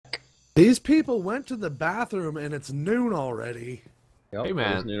These people went to the bathroom and it's noon already. Yep, Hey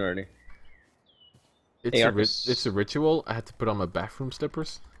man, it's noon already. it's Hey, a Arkas. it's a ritual. I had to put on my bathroom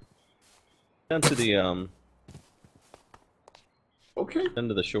slippers. Down to the Okay. down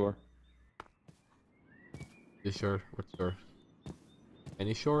to the shore. You sure? What shore?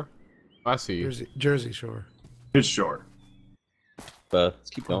 Any shore? Oh, I see you. Jersey Shore. It's short. But let's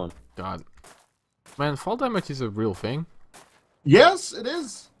keep going. God, man, fall damage is a real thing. Yes, it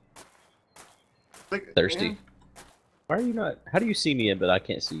is. Like, Thirsty. yeah. Why are you not? How do you see me, but I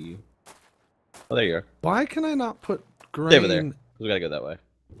can't see you? Oh, there you are. Why can I not put grain? Stay over there. We gotta go that way.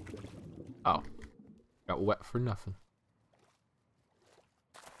 Oh, got wet for nothing.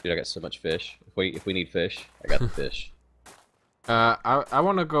 Dude, I got so much fish. If we need fish, I got the fish. I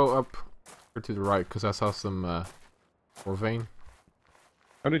want to go up or to the right because I saw some ore vein.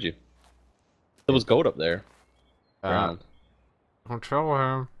 How did you? There was gold up there. Ground. Control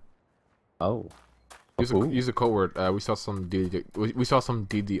him. Oh. Use a code word. We saw some we saw some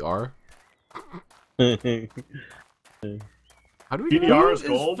DDR. Oh. How do we get DDR Who is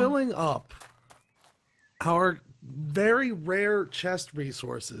gold. filling up our very rare chest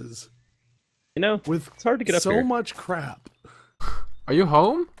resources You know, with it's hard to get up so here. much crap? Are you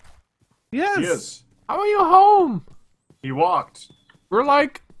home? Yes. Yes. How are you home? He walked. We're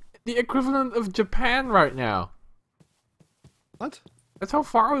like the equivalent of Japan right now. What? That's how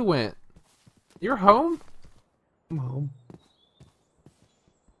far we went. You're home? I'm home.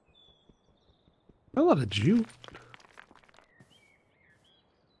 A lot of Jew.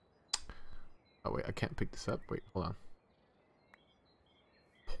 Oh wait, I can't pick this up. Wait, hold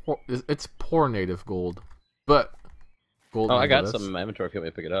on. It's poor native gold, but gold. Oh, I got nonetheless. some in my inventory if you want me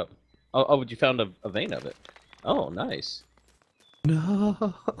to pick it up. Oh, but you found a vein of it. Oh, nice.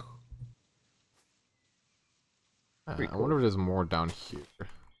 No. I wonder if there's more down here.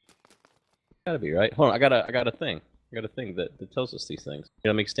 Gotta be right. Hold on, I got a thing. I got a thing that tells us these things. You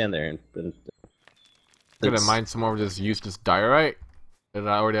know, make stand there and. I'm gonna It's- mine some more of this useless diorite that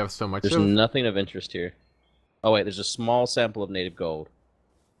I already have so much There's of. nothing of interest here. Oh wait, there's a small sample of native gold.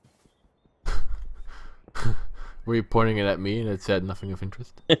 Were you pointing it at me and it said nothing of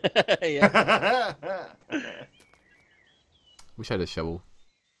interest? Yeah. Wish I had a shovel.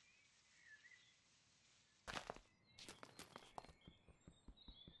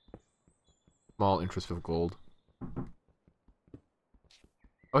 Small interest of gold.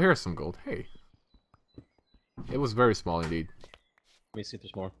 Oh, here's some gold. Hey. It was very small indeed. Let me see if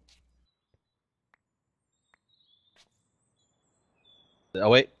there's more. Oh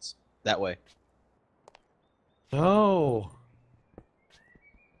wait, it's that way. No.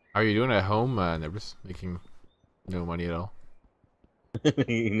 How are you doing at home, Nebris? Making no money at all. No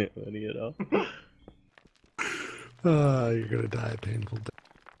money at all. You're gonna die a painful death.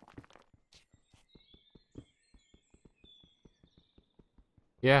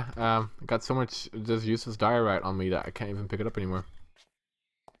 Yeah, I got so much just useless diorite on me that I can't even pick it up anymore.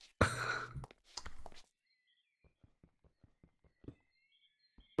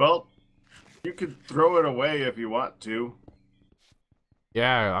 Well, you could throw it away if you want to.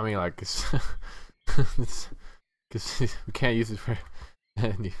 Yeah, I mean, like, it's, because we can't use it for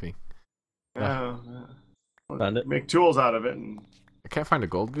anything. Found it. Make tools out of it and I can't find a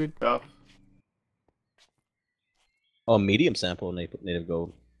gold grid. stuff. Oh, medium sample of native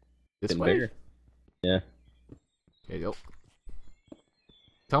gold. This Getting way? bigger. Yeah. Okay, yep.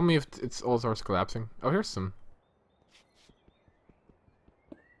 Tell me if it's all starts collapsing. Oh, here's some.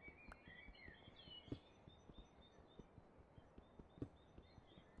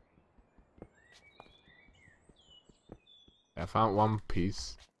 I found one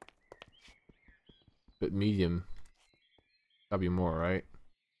piece. But medium. That'll be more, right?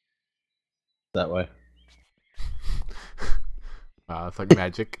 That way. Wow, it's like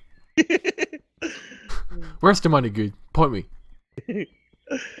magic. Where's the money, good? Point me.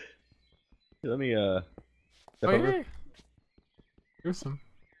 Let me Oh, step over. yeah. Here's some.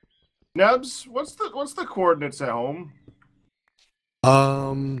 Nebs, what's the coordinates at home?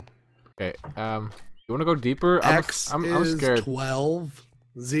 Okay, you wanna go deeper? X I'm is scared. 12.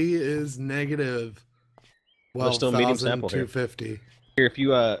 Z is negative. There's still a medium sample here. 12,250. Here, if you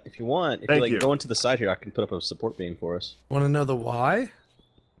want, if Thank you like you. go into the side here, I can put up a support beam for us. Want to know the why?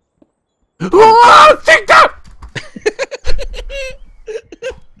 Oh, take that!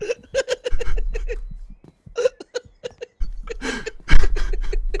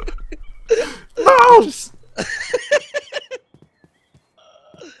 No!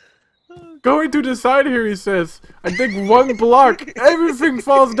 Going to the side here, he says. I dig one block, everything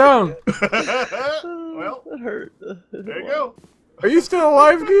falls down. Well, That hurt. there you go. Are you still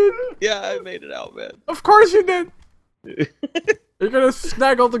alive, dude? Yeah, I made it out, man. Of course you did. You're gonna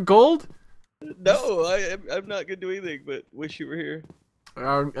snag all the gold? No, I'm not gonna do anything, but wish you were here.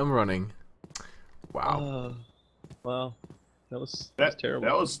 I'm running. Wow. Wow. That was terrible.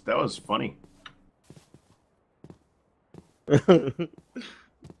 That was funny.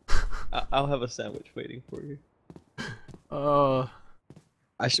 I'll have a sandwich waiting for you. I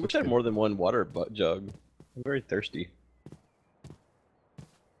wish I had more than one water jug. I'm very thirsty.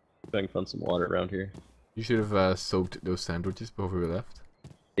 If I can find some water around here. You should have soaked those sandwiches before we left.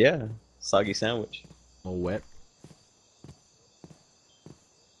 Yeah, soggy sandwich. All wet.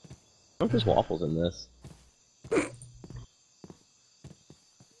 I wonder if there's waffles in this.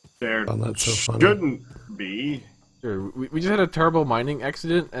 There Oh, that's so funny. shouldn't be. Sure, we just had a terrible mining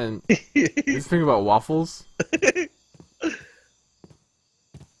accident, and this thing about waffles.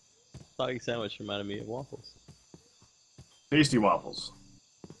 Soggy sandwich reminded me of waffles. Tasty waffles.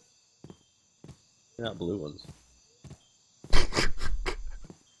 They're not blue ones.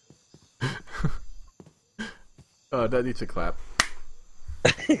 Oh, that needs a clap.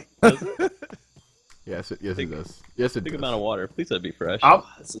 Yes, it does. Yes, it Big does. amount of water. Please let it be fresh. I'll-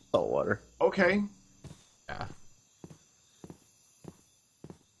 This is salt water. Okay. Yeah.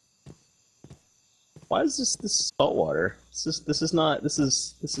 Why is this salt water? This is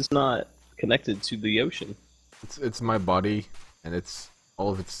not connected to the ocean. It's my body, and it's all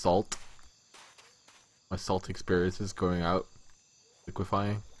of its salt. My salt experiences going out,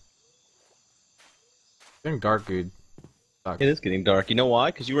 liquefying. Getting dark, dude. It is getting dark. You know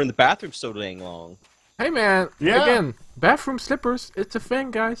why? Because you were in the bathroom so dang long. Hey, man. Yeah. Again, bathroom slippers. It's a thing,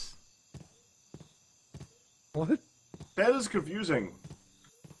 guys. What? That is confusing.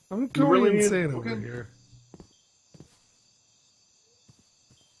 I'm You going really need- insane over okay. here.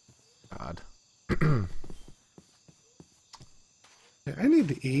 God. Yeah, I need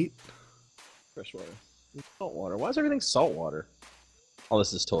to eat. Fresh water. Salt water. Why is everything salt water? Oh,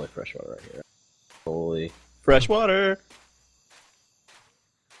 this is totally fresh water right here. Totally fresh water.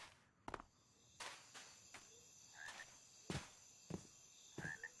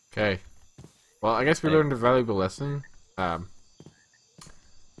 Okay. Well, I guess we learned a valuable lesson. Have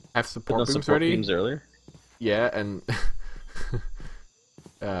Did support no beams support ready. beams earlier. Yeah, and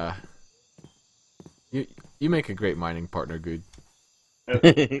you make a great mining partner, good.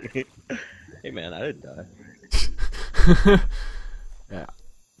 Hey man, I didn't die. Yeah.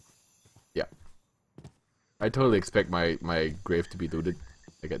 Yeah. I totally expect my grave to be looted.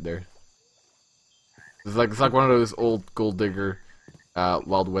 I get there. It's like one of those old gold digger,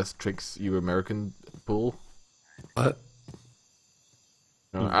 Wild West tricks you American pull. What?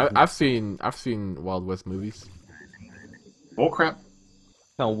 You know, I've seen Wild West movies. Bullcrap.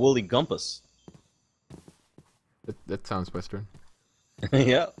 Found woolly gumpus. That sounds Western.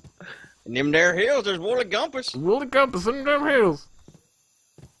 Yep. In them there hills, there's woolly gumpus. Woolly compass in them hills.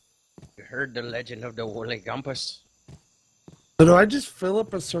 You heard the legend of the woolly gumpus? So do I just fill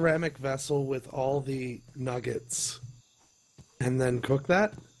up a ceramic vessel with all the nuggets and then cook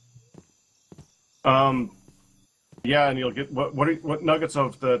that? Yeah, and you'll get what nuggets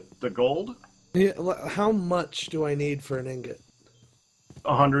of the gold? Yeah, how much do I need for an ingot?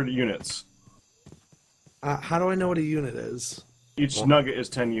 100 units. How do I know what a unit is? Each nugget is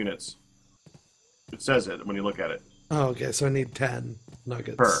 10 units. It says it when you look at it. Oh, okay, so I need 10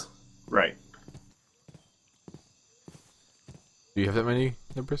 nuggets. Per. Right. Do you have that many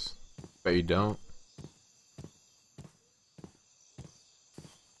numbers? Bet you don't.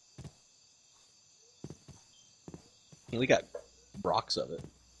 We got rocks of it.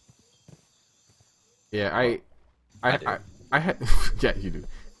 Yeah, I do. I had yeah, you do.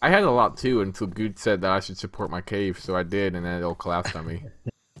 I had a lot too until Good said that I should support my cave, so I did, and then it all collapsed on me.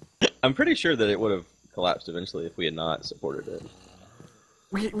 I'm pretty sure that it would have collapsed eventually if we had not supported it.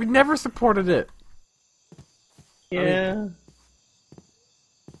 We never supported it. Yeah.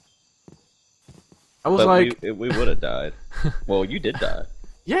 I was But like, we would have died. Well, you did die.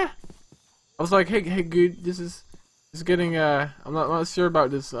 yeah. I was like, hey, Good, this is getting I'm not sure about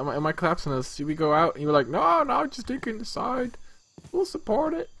this. Am I collapsing us? Should we go out? And you were like, no, just take it inside. We'll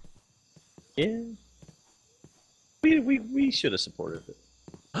support it. Yeah. We should have supported it.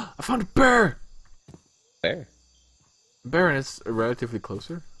 I found a bear. Fair. Bear, and it's relatively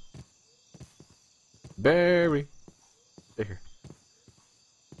closer. Barry. Stay here.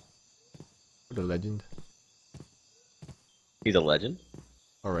 What a legend. He's a legend.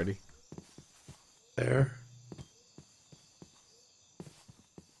 Already. There.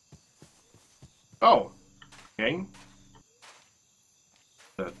 Oh. Okay.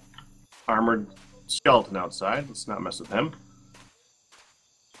 The armored skeleton outside. Let's not mess with him.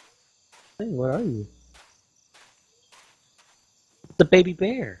 Hey, where are you? The baby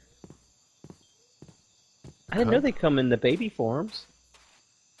bear. I didn't know they come in the baby forms.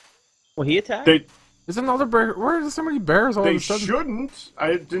 Will he attack? There's another bear. Where are there so many bears all of They a sudden? shouldn't.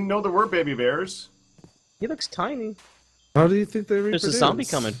 I didn't know there were baby bears. He looks tiny. How do you think they reproduce? There's a zombie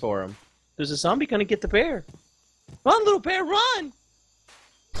coming for him. There's a zombie gonna get the bear. Run, little bear, run!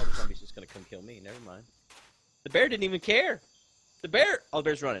 Oh, the zombie's just gonna come kill me. Never mind. The bear didn't even care. The bear. Oh, the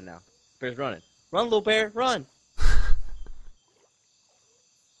bear's running now. The bear's running. Run, little bear, run!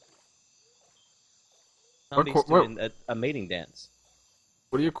 Zombie's doing a mating dance.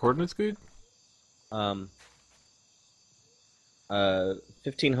 What are your coordinates, dude?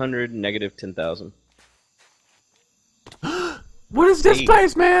 1500 negative 10,000. What is this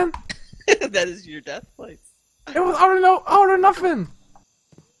place, man? That is your death place. It was out of nothing.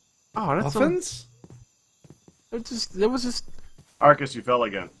 Oh, that's Muffins? It was just. Arkas, you fell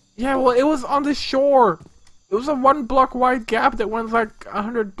again. Yeah, well, it was on the shore. It was a 1 block wide gap that went like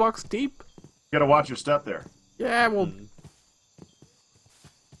 100 blocks deep. You gotta watch your step there. Yeah, well.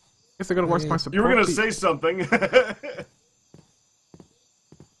 Guess I gotta watch my support. You were gonna team. say something.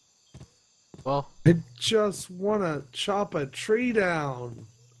 Well, I just want to chop a tree down.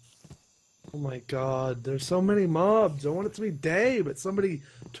 Oh my god, there's so many mobs. I want it to be day, but somebody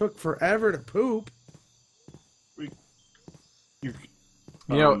took forever to poop. you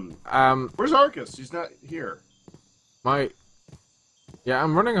know, Where's Arkas? He's not here. Yeah,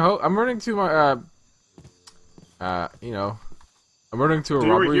 I'm running to my, I'm running to a So you were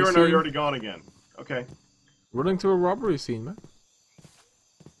robbery here and now scene. you're already gone again. Okay. Running to a robbery scene, man.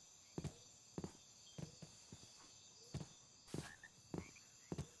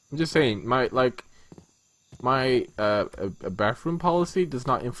 I'm just saying, my bathroom policy does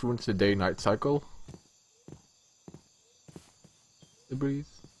not influence the day-night cycle. The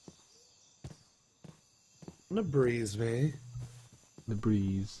breeze. The breeze, me. The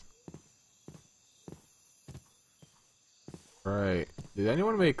breeze. Right. Did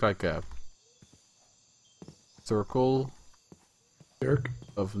anyone make like a circle Jerk.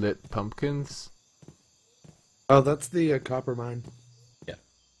 of lit pumpkins? Oh, that's the copper mine.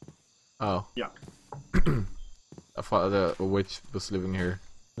 Oh. Yeah. I thought a witch was living here.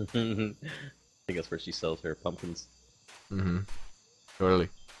 I think that's where she sells her pumpkins. Mm-hmm. Totally.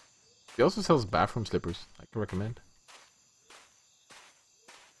 She also sells bathroom slippers. I can recommend.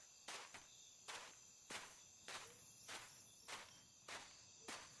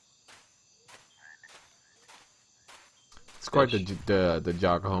 It's quite the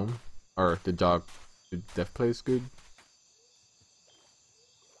jog home, or the jog to death place. Good.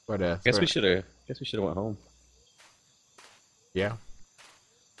 But Guess we should have went home. Yeah.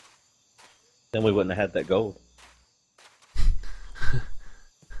 Then we wouldn't have had that gold.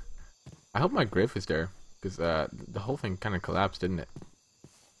 I hope my grave is there, because the whole thing kind of collapsed, didn't it?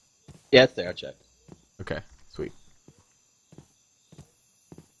 Yeah, it's there. I checked. Okay, sweet.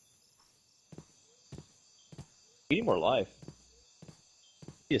 We need more life.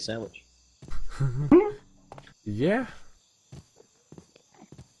 Be a sandwich. Yeah.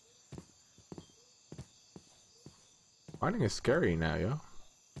 Finding is scary now, yo.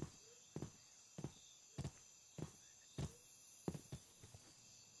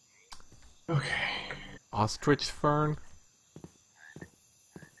 Okay. Ostrich fern?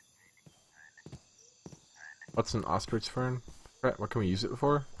 What's an ostrich fern? What can we use it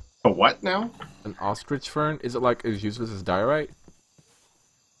for? A what now? An ostrich fern? Is it like as useless as diorite?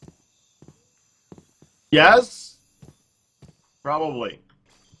 Yes? Probably.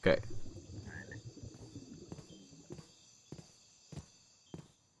 Okay.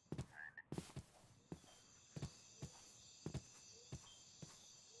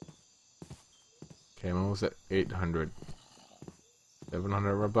 Okay, I'm almost at 800.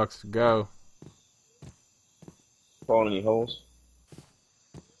 700 Robux to go. Falling any holes?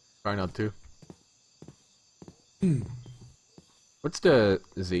 Try not to. What's the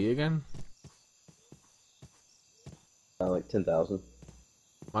Z again? Like 10,000.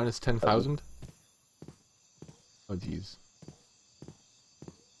 Minus 10,000? Oh jeez.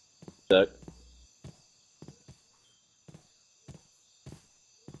 Check.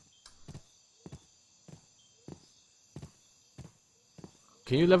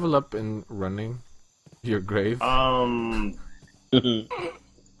 Can you level up in running your grave? I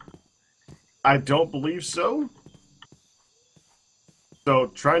don't believe so. So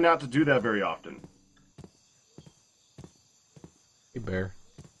try not to do that very often. Hey bear.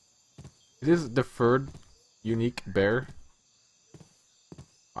 It is the third unique bear.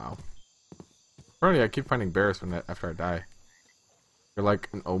 Wow. Apparently I keep finding bears when after I die. They're like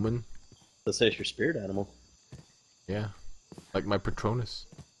an omen. Let's say it's your spirit animal. Yeah, like my Patronus.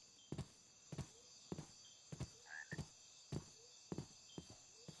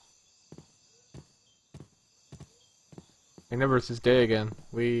 I never it's his day again.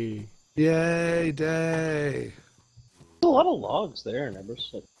 We. Yay, day. There's a lot of logs there, and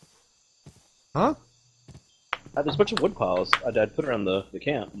Huh? there's a bunch of wood piles I'd put around the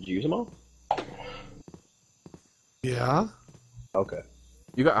camp. Did you use them all? Yeah. Okay.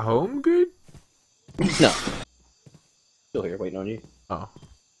 You got home good? No. Still here, waiting on you. Oh.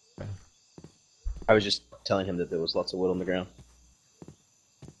 Okay. I was just telling him that there was lots of wood on the ground.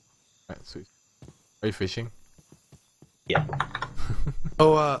 Alright, sweet. Are you fishing? Yeah.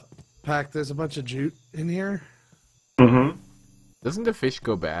 Oh, Pack, there's a bunch of jute in here. Mm-hmm. Doesn't the fish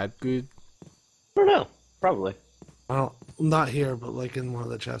go bad good? I don't know. Probably. Well, not here, but like in one of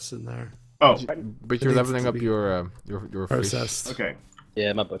the chests in there. Oh, But you're It needs leveling to up be your fish. Processed. okay.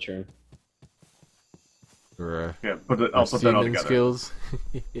 Yeah, my butchering. Your Yeah, I'll put that all seaman together. skills.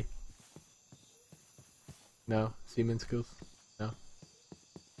 No? Seaman skills? No?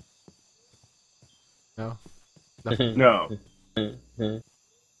 No? Nothing? No.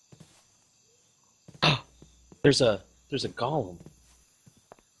 There's a golem.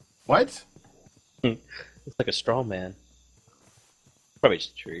 What? It's like a straw man. Probably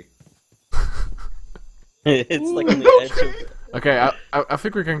just a tree. It's like on the edge of... Okay, I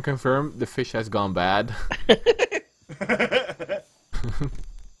think we can confirm the fish has gone bad.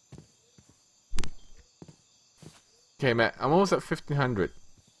 Okay, Matt, I'm almost at 1500.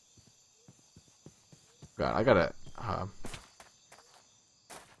 God, I gotta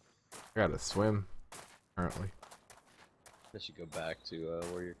swim, apparently. I should go back to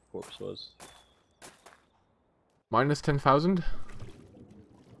where your corpse was. Minus 10,000?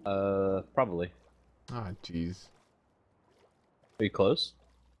 Probably. Ah, jeez. Are you close?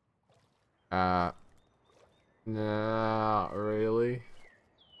 Not really.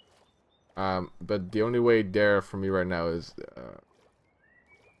 But the only way there for me right now is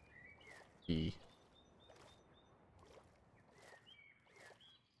E.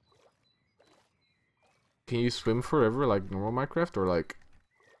 Can you swim forever like normal Minecraft, or like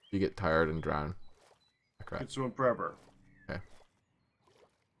you get tired and drown? Minecraft. It's swim forever. Okay.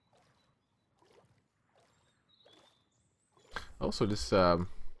 Also, this Like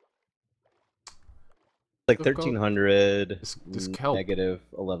Let's go. 1,300. This kelp. Negative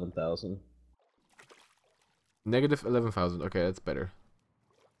 11,000. negative 11,000. Okay, that's better.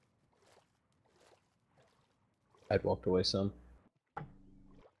 I'd walked away some.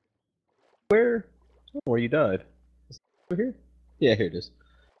 Where? Oh, where you died? Is it over here? Yeah, here it is.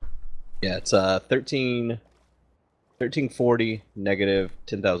 Yeah, it's 1340 negative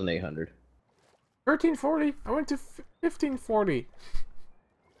 10,800. 1340. I went to 1540.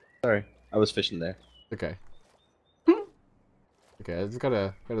 Sorry, I was fishing there. Okay. Okay, I just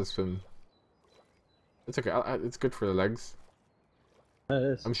gotta swim. It's okay. It's good for the legs. That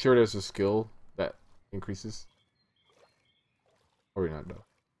is. I'm sure there's a skill that increases. Or not though.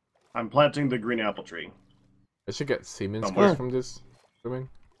 I'm planting the green apple tree. I should get semen Somewhere. skills from this swimming.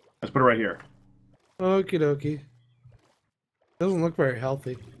 Let's put it right here. Okie dokie. Doesn't look very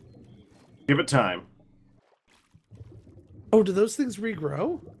healthy. Give it time. Oh, do those things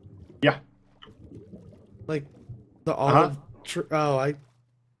regrow? Yeah. Like the olive tree? Oh,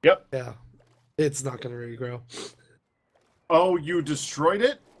 Yep. yeah. It's not going to regrow. Oh, you destroyed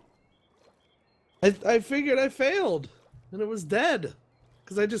it? I figured I failed. And it was dead.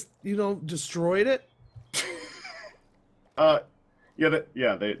 Because I just, destroyed it. Yeah,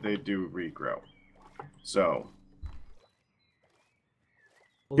 they do regrow. So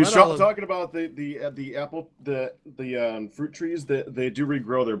Well, he's that olive- talking about the apple the fruit trees that they do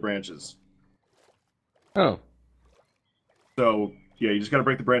regrow their branches. Oh. So yeah, you just got to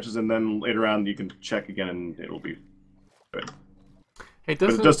break the branches, and then later on you can check again, and it'll be good. Hey,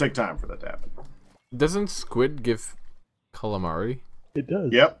 But it does take time for that to happen. doesn't squid give calamari? It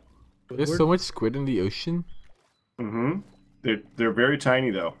does. Yep. There's so much squid in the ocean. Mm-hmm. They're very tiny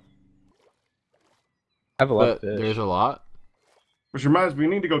though. I have a lot But of fish. there's a lot. Which reminds me,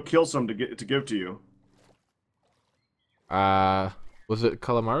 we need to go kill some to give to you. Was it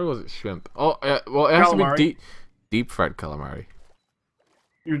calamari or was it shrimp? Oh, well, it has Calamari. to be deep fried calamari.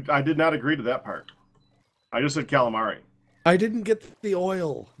 I did not agree to that part. I just said calamari. I didn't get the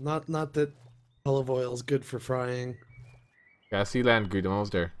oil. Not that olive oil is good for frying. Yeah, sea land good. I'm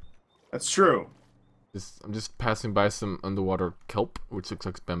almost there. That's true. I'm just passing by some underwater kelp, which looks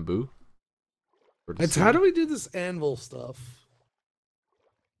like bamboo. For the It's sea. how do we do this anvil stuff?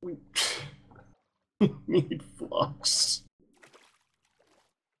 We need flux.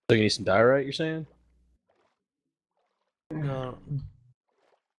 So you need some diorite, you're saying? No.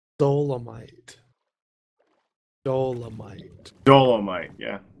 Dolomite. Dolomite. Dolomite,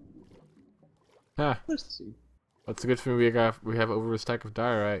 yeah. Huh. Let's see. That's a good thing we have over a stack of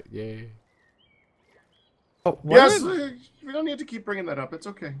diorite. Yay. Oh, Yes, we don't need to keep bringing that up. It's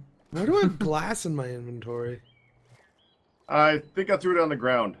okay. Why do I have glass in my inventory? I think I threw it on the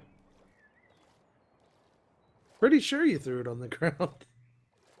ground. Pretty sure you threw it on the ground.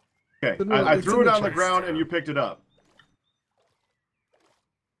 Okay, It's in I it's threw in it the on the chest. ground and you picked it up.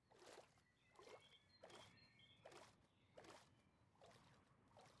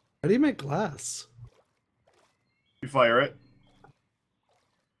 How do you make glass? You fire it.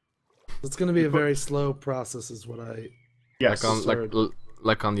 It's going to be a very slow process, is what I. Yes.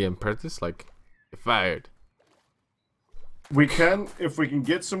 Like on the Apprentice, like fired. We can, if we can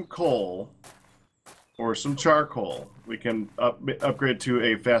get some coal or some charcoal, we can upgrade to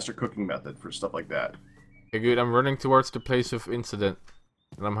a faster cooking method for stuff like that. Okay, good. I'm running towards the place of incident,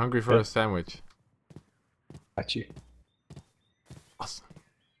 and I'm hungry for a sandwich. Got you. Awesome.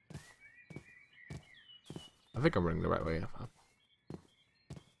 I think I'm running the right way.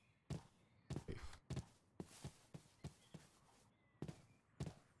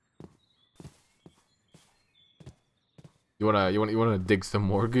 You wanna dig some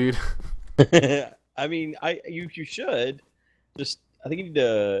more, dude? I mean, you should. Just I think you need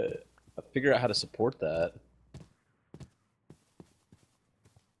to figure out how to support that.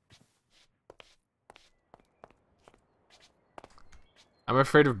 I'm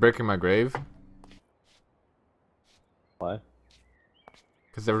afraid of breaking my grave. Why?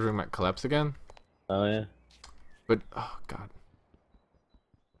 Because everything might collapse again. Oh yeah. But oh god.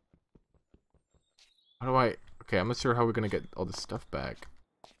 How do I? Okay, I'm not sure how we're gonna get all this stuff back.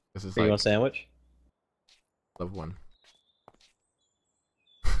 This is You like want a sandwich? love one.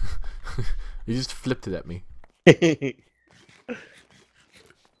 You just flipped it at me. Yeah,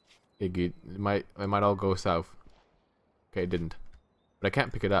 Hey, good. It might all go south. Okay, it didn't. But I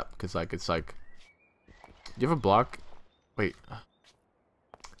can't pick it up because it's like. Do you have a block? Wait. Do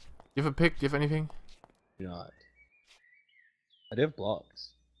you have a pick? Do you have anything? not. I do have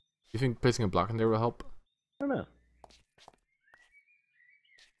blocks. Do you think placing a block in there will help? I don't know.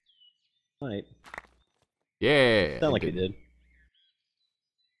 Might. Yeah. Sound like it did.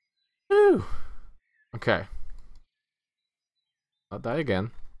 Woo. Okay. I'll die again.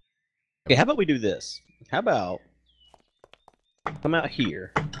 Okay, how about we do this? How about come out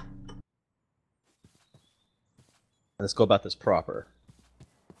here. And let's go about this proper.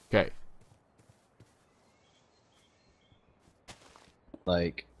 Okay.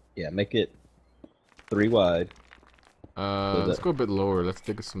 Like, yeah, make it 3 wide. Let's go a bit lower. Let's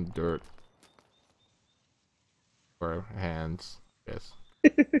dig some dirt. For our hands. Yes.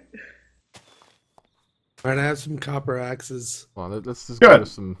 Alright, I have some copper axes. Well, let's just go to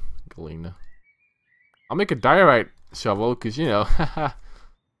some galena. I'll make a diorite shovel, because, you know,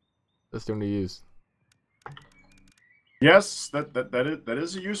 that's the only use. Yes, that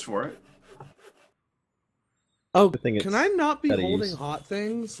is a use for it. Oh, Good thing can it's I not be gotta holding use. hot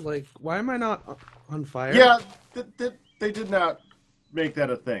things? Like, why am I not on fire? Yeah, they did not make that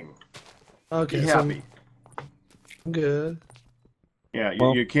a thing. Okay, Be so happy. I'm good. Yeah,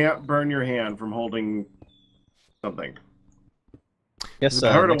 Well- you can't burn your hand from holding something. Yes,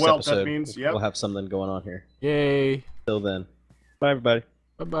 I heard a next welt, that episode, means, yep. we'll have something going on here. Yay. Till then. Bye, everybody.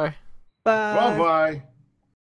 Bye-bye. Bye. Bye-bye.